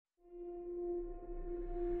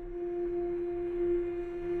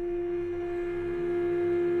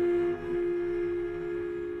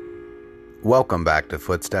Welcome back to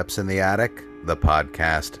Footsteps in the Attic, the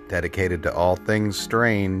podcast dedicated to all things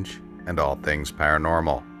strange and all things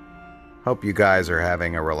paranormal. Hope you guys are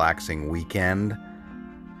having a relaxing weekend.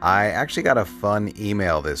 I actually got a fun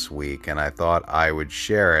email this week, and I thought I would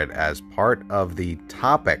share it as part of the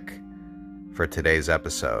topic for today's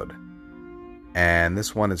episode. And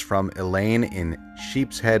this one is from Elaine in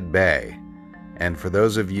Sheepshead Bay. And for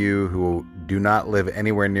those of you who do not live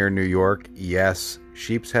anywhere near New York, yes,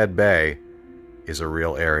 Sheepshead Bay is a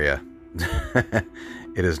real area.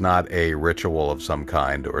 It is not a ritual of some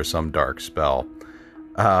kind or some dark spell.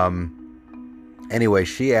 Anyway,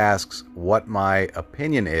 she asks what my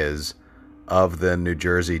opinion is of the New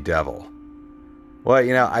Jersey Devil. Well,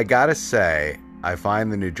 I gotta say, I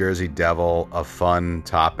find the New Jersey Devil a fun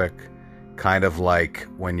topic, kind of like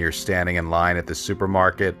when you're standing in line at the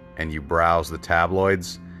supermarket and you browse the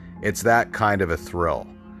tabloids. It's that kind of a thrill.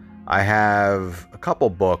 I have a couple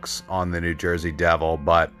books on the New Jersey Devil,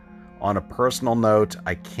 but on a personal note,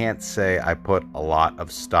 I can't say I put a lot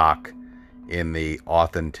of stock in the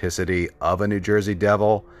authenticity of a New Jersey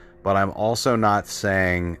Devil, but I'm also not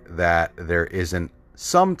saying that there isn't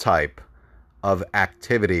some type of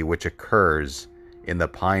activity which occurs in the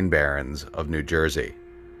Pine Barrens of New Jersey.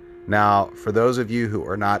 Now, for those of you who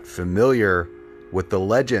are not familiar with the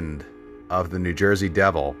legend of the New Jersey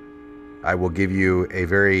Devil, I will give you a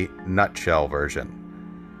very nutshell version.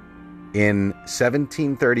 In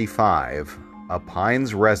 1735, a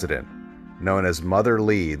Pines resident known as Mother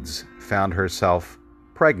Leeds found herself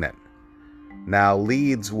pregnant. Now,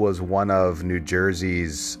 Leeds was one of New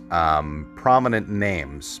Jersey's prominent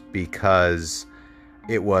names because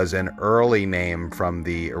it was an early name from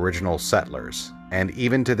the original settlers. And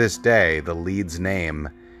even to this day, the Leeds name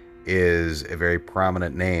is a very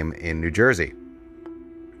prominent name in New Jersey.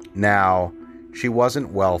 Now, she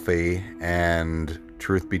wasn't wealthy, and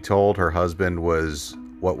truth be told, her husband was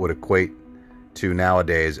what would equate to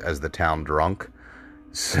nowadays as the town drunk.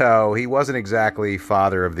 So he wasn't exactly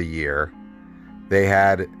father of the year. They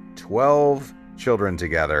had 12 children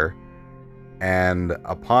together, and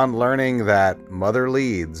upon learning that Mother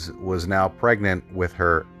Leeds was now pregnant with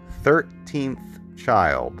her 13th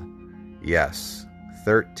child, yes,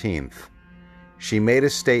 13th, she made a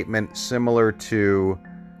statement similar to,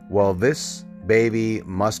 well, this baby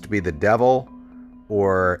must be the devil,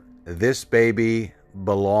 or this baby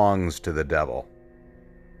belongs to the devil.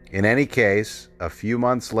 In any case, a few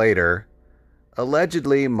months later,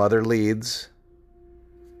 allegedly Mother Leeds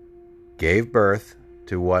gave birth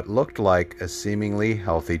to what looked like a seemingly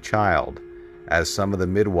healthy child, as some of the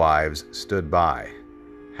midwives stood by.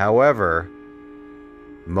 However,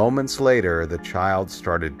 moments later, the child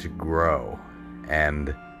started to grow,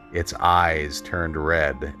 and its eyes turned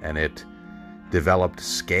red, and it developed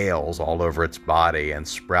scales all over its body, and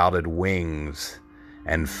sprouted wings,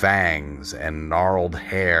 and fangs, and gnarled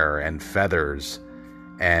hair, and feathers,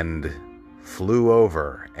 and flew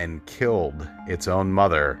over and killed its own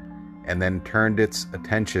mother, and then turned its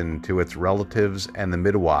attention to its relatives and the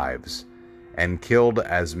midwives, and killed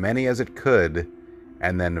as many as it could,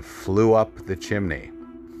 and then flew up the chimney.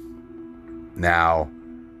 Now,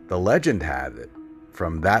 the legend had it,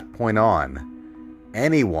 from that point on,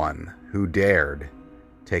 anyone who dared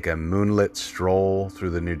take a moonlit stroll through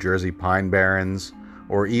the New Jersey Pine Barrens,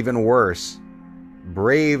 or even worse,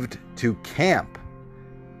 braved to camp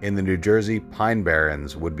in the New Jersey Pine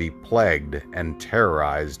Barrens, would be plagued and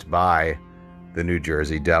terrorized by the New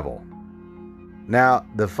Jersey Devil. Now,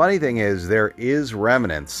 the funny thing is, there is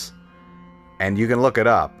remnants, and you can look it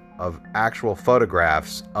up, of actual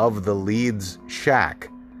photographs of the Leeds shack,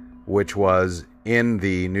 which was in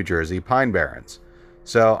the New Jersey Pine Barrens.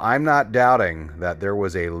 So I'm not doubting that there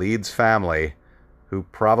was a Leeds family who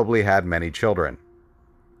probably had many children.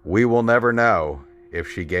 We will never know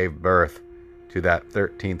if she gave birth to that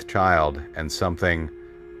 13th child and something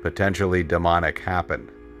potentially demonic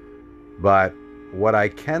happened. But what I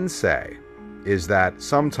can say is that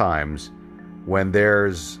sometimes when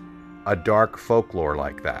there's a dark folklore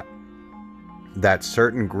like that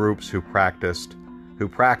certain groups who practice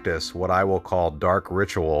what I will call dark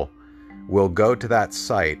ritual will go to that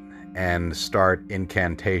site and start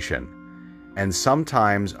incantation. And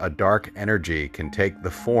sometimes a dark energy can take the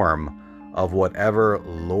form of whatever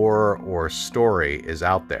lore or story is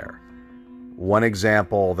out there. One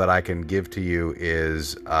example that I can give to you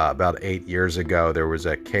is about 8 years ago, there was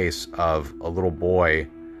a case of a little boy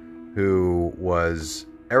who was,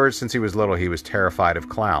 ever since he was little, he was terrified of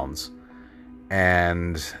clowns.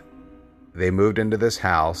 And they moved into this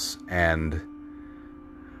house, and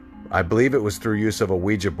I believe it was through use of a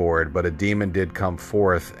Ouija board, but a demon did come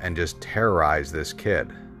forth and just terrorize this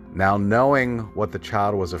kid. Now, knowing what the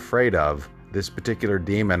child was afraid of, this particular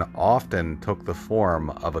demon often took the form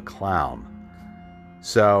of a clown.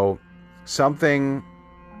 So, something,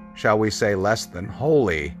 shall we say, less than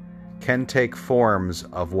holy can take forms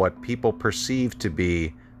of what people perceive to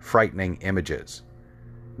be frightening images.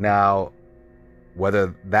 Now,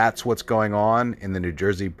 whether that's what's going on in the New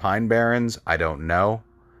Jersey Pine Barrens, I don't know,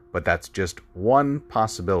 but that's just one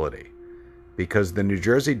possibility. Because the New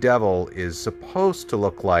Jersey Devil is supposed to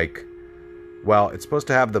look like, well, it's supposed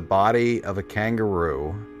to have the body of a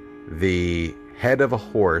kangaroo, the head of a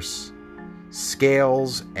horse,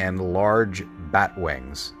 scales, and large bat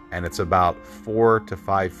wings, and it's about 4 to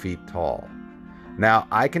 5 feet tall. Now,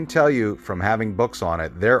 I can tell you from having books on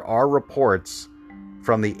it, there are reports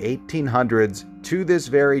from the 1800s to this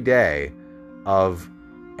very day of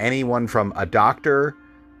anyone from a doctor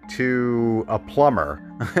to a plumber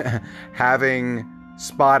having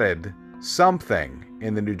spotted something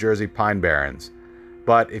in the New Jersey Pine Barrens.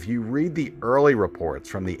 But if you read the early reports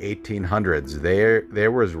from the 1800s,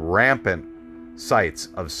 there was rampant sights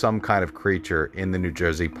of some kind of creature in the New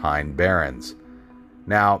Jersey Pine Barrens.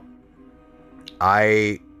 Now,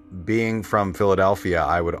 being from Philadelphia,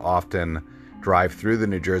 I would often drive through the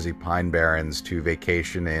New Jersey Pine Barrens to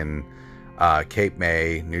vacation in Cape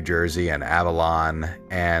May, New Jersey, and Avalon,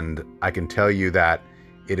 and I can tell you that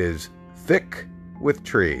it is thick with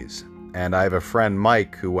trees. And I have a friend,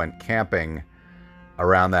 Mike, who went camping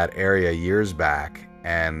around that area years back,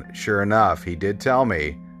 and sure enough, he did tell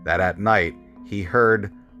me that at night he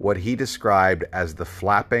heard what he described as the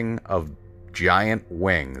flapping of giant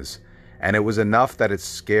wings, and it was enough that it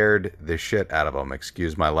scared the shit out of him,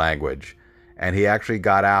 excuse my language. And he actually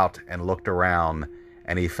got out and looked around,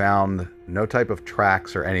 and he found no type of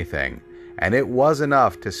tracks or anything, and it was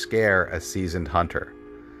enough to scare a seasoned hunter.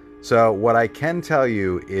 So what I can tell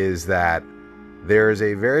you is that there is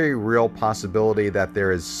a very real possibility that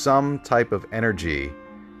there is some type of energy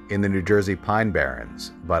in the New Jersey Pine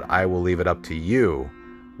Barrens, but I will leave it up to you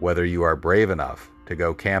whether you are brave enough to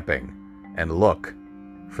go camping and look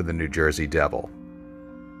for the New Jersey Devil.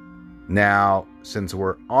 Now, since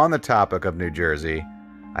we're on the topic of New Jersey,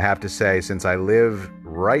 I have to say, since I live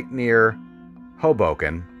right near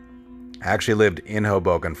Hoboken, I actually lived in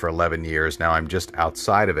Hoboken for 11 years. Now I'm just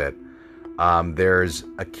outside of it. There's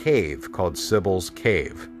a cave called Sybil's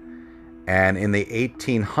Cave. And in the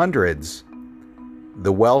 1800s,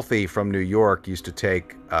 the wealthy from New York used to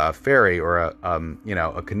take a ferry or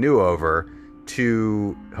a canoe over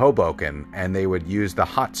to Hoboken, and they would use the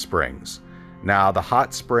hot springs. Now, the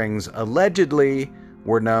hot springs allegedly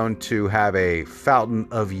were known to have a fountain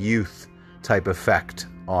of youth type effect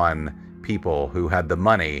on people who had the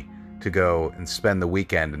money to go and spend the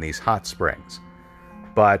weekend in these hot springs.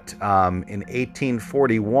 But in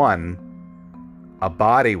 1841, a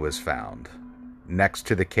body was found next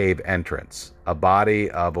to the cave entrance, a body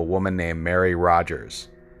of a woman named Mary Rogers.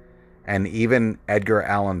 And even Edgar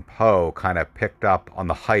Allan Poe kind of picked up on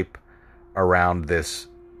the hype around this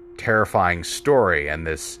terrifying story and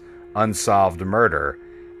this unsolved murder,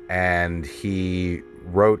 and he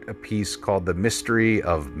wrote a piece called The Mystery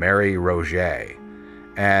of Mary Roget.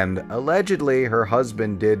 And allegedly her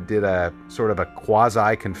husband did a sort of a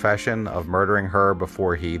quasi-confession of murdering her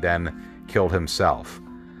before he then killed himself.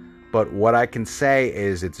 But what I can say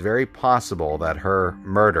is it's very possible that her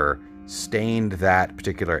murder stained that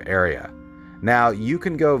particular area. Now, you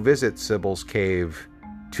can go visit Sybil's Cave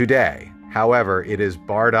today. However, it is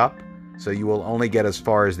barred up, so you will only get as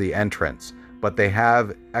far as the entrance. But they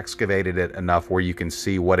have excavated it enough where you can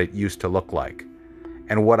see what it used to look like.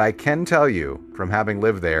 And what I can tell you from having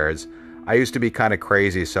lived there is I used to be kind of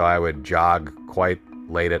crazy, so I would jog quite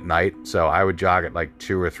late at night. So I would jog at like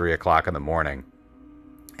 2 or 3 o'clock in the morning.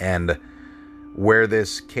 And where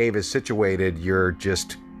this cave is situated,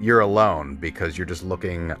 you're alone because you're just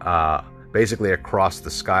looking basically across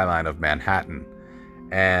the skyline of Manhattan.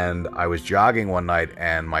 And I was jogging one night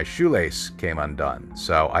and my shoelace came undone.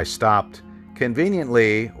 So I stopped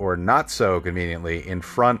conveniently, or not so conveniently, in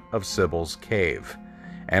front of Sybil's Cave.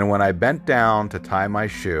 And when I bent down to tie my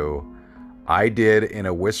shoe, I did, in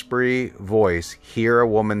a whispery voice, hear a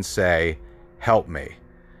woman say, "Help me."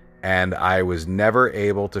 And I was never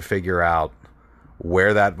able to figure out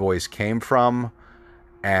where that voice came from.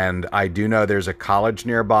 And I do know there's a college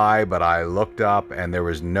nearby, but I looked up and there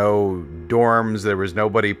was no dorms. There was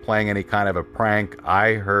nobody playing any kind of a prank.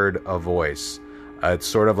 I heard a voice. It's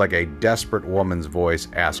sort of like a desperate woman's voice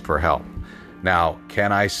ask for help. Now,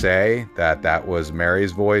 can I say that that was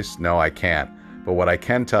Mary's voice? No, I can't. But what I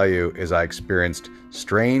can tell you is I experienced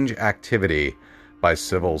strange activity by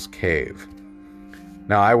Sybil's Cave.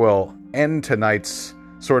 Now, I will end tonight's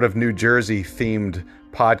sort of New Jersey themed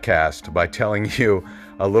podcast by telling you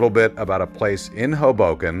a little bit about a place in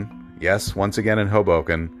Hoboken, yes, once again in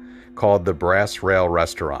Hoboken, called the Brass Rail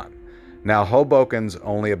Restaurant. Now, Hoboken's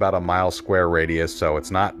only about a mile square radius, so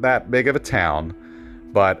it's not that big of a town,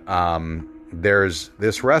 but there's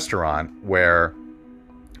this restaurant where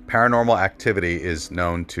paranormal activity is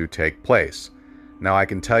known to take place. Now, I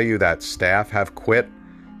can tell you that staff have quit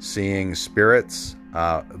seeing spirits.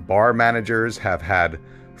 Bar managers have had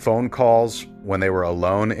phone calls when they were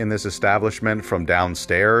alone in this establishment from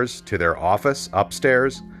downstairs to their office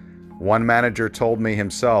upstairs. One manager told me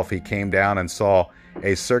himself he came down and saw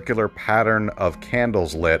a circular pattern of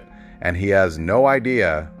candles lit, and he has no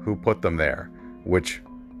idea who put them there, which,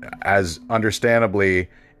 as understandably,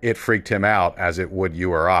 it freaked him out as it would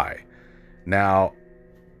you or I. Now,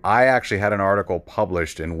 I actually had an article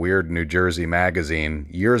published in Weird New Jersey magazine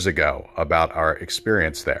years ago about our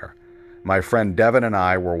experience there. My friend Devin and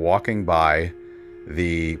I were walking by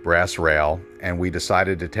the brass rail, and we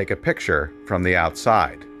decided to take a picture from the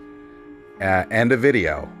outside and a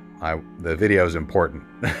video. The video is important.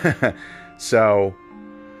 So,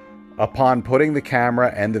 upon putting the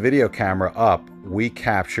camera and the video camera up, we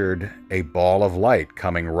captured a ball of light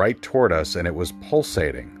coming right toward us, and it was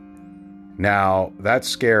pulsating. Now, that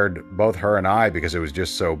scared both her and I because it was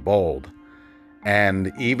just so bold.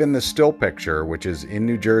 And even the still picture, which is in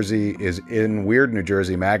New Jersey, is in Weird New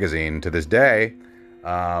Jersey magazine to this day.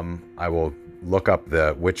 I will look up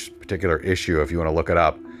which particular issue if you want to look it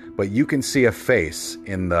up. But you can see a face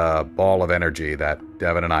in the ball of energy that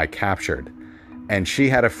Devin and I captured. And she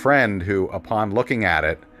had a friend who, upon looking at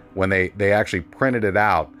it, when they actually printed it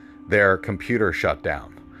out, their computer shut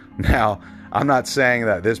down. Now, I'm not saying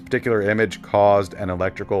that this particular image caused an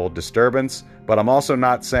electrical disturbance, but I'm also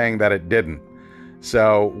not saying that it didn't.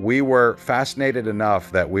 So we were fascinated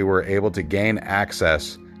enough that we were able to gain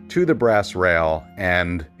access to the brass rail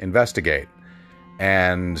and investigate.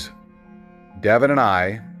 And Devin and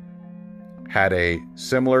I had a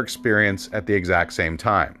similar experience at the exact same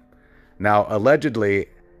time. Now, allegedly,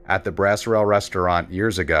 at the Brass Rail Restaurant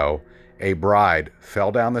years ago, a bride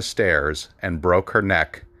fell down the stairs and broke her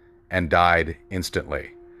neck and died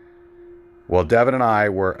instantly. Well, Devin and I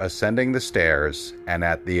were ascending the stairs, and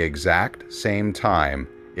at the exact same time,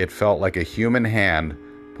 it felt like a human hand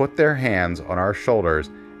put their hands on our shoulders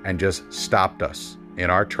and just stopped us in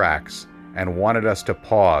our tracks and wanted us to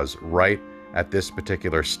pause right at this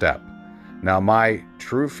particular step. Now, my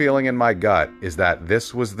true feeling in my gut is that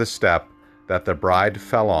this was the step that the bride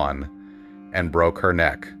fell on and broke her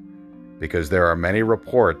neck, because there are many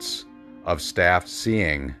reports of staff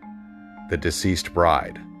seeing the deceased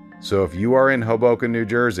bride. So if you are in Hoboken, New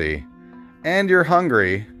Jersey, and you're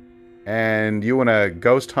hungry, and you want to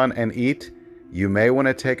ghost hunt and eat, you may want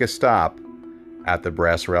to take a stop at the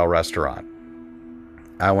Brass Rail Restaurant.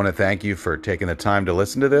 I want to thank you for taking the time to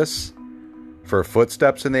listen to this. For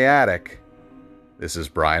Footsteps in the Attic, this is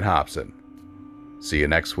Brian Hobson. See you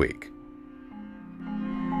next week.